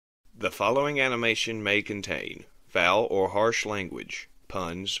The following animation may contain foul or harsh language,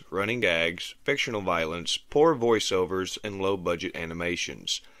 puns, running gags, fictional violence, poor voiceovers, and low-budget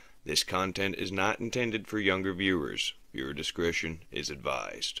animations. This content is not intended for younger viewers. Viewer discretion is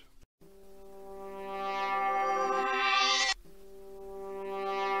advised.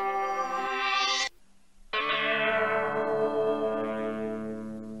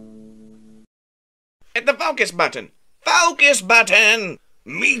 Hit the focus button! Focus button!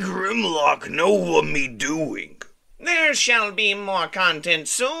 Me Grimlock know what me doing. There shall be more content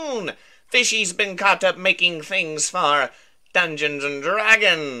soon. Fishy's been caught up making things for Dungeons and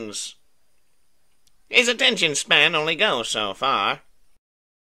Dragons. His attention span only goes so far.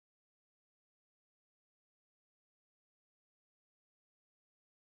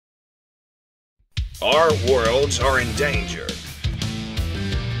 Our worlds are in danger.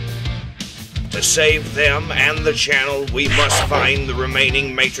 To save them and the channel, we must find the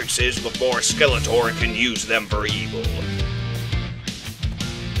remaining matrices before Skeletor can use them for evil.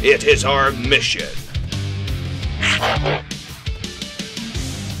 It is our mission.